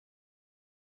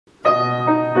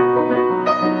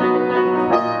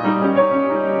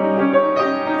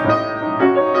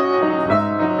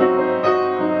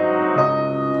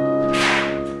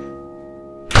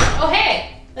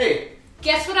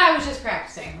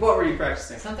What were you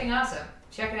practicing? Something awesome.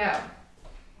 Check it out.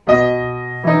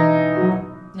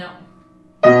 No.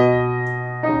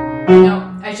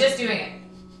 No, I was just doing it.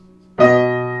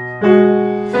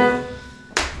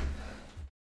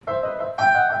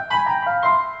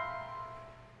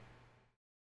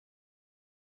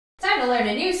 Time to learn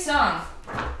a new song.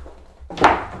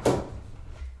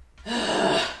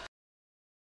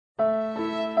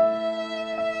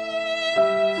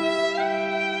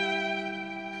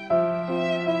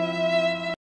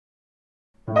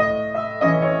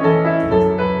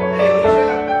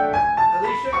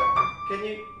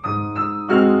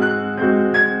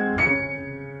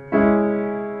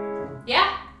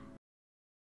 Yeah?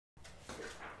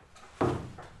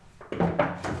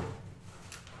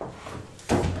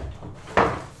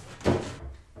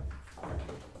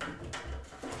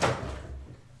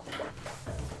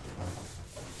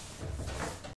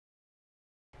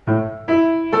 I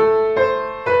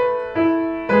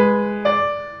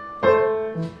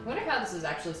wonder how this is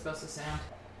actually supposed to sound.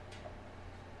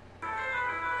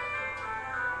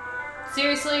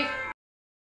 Seriously?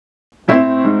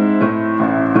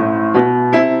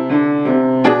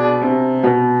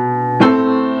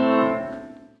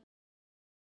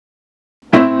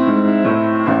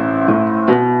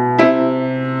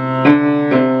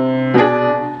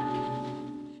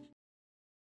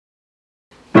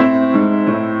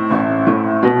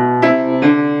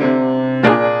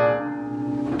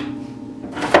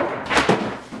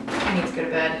 I need to go to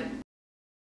bed.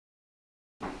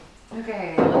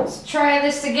 Okay, let's try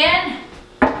this again.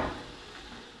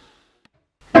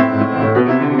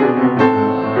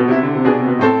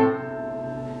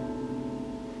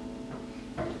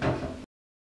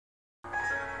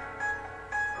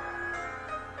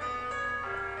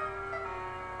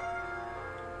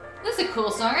 This is a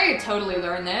cool song. I could totally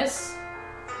learn this.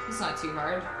 It's not too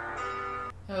hard.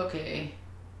 Okay.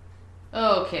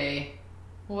 Okay.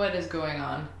 What is going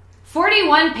on?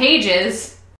 41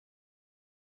 pages?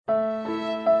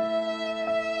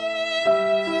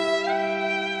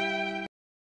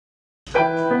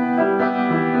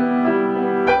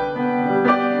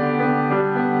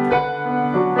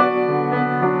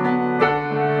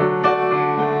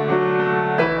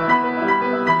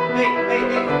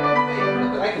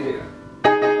 I can do it.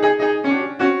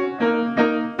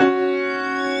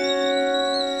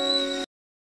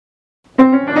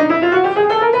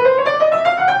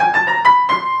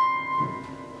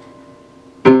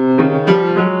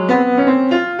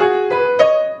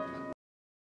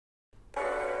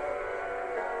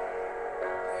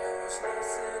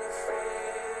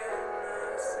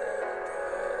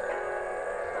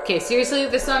 Okay, seriously,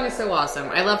 this song is so awesome.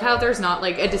 I love how there's not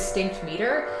like a distinct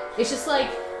meter. It's just like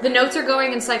the notes are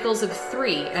going in cycles of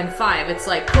 3 and 5. It's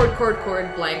like chord, chord,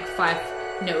 chord, blank,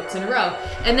 5 notes in a row.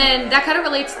 And then that kind of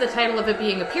relates to the title of it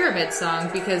being a pyramid song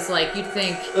because like you'd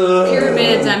think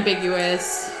pyramids,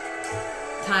 ambiguous,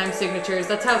 time signatures.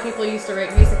 That's how people used to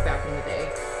write music back in the day.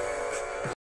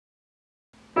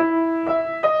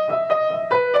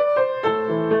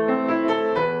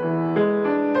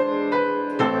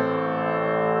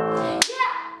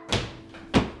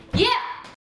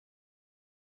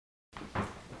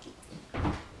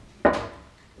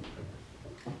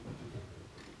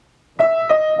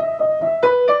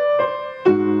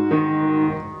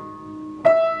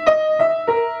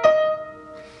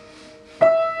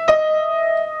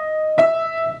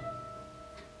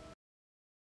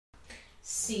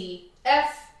 C,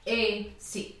 F, A,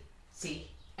 C. C,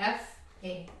 F,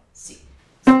 A, C.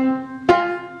 C,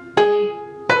 F, A.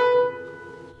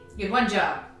 You had one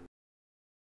job.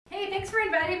 Hey, thanks for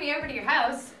inviting me over to your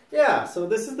house. Yeah, so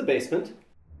this is the basement.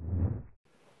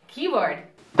 Keyboard.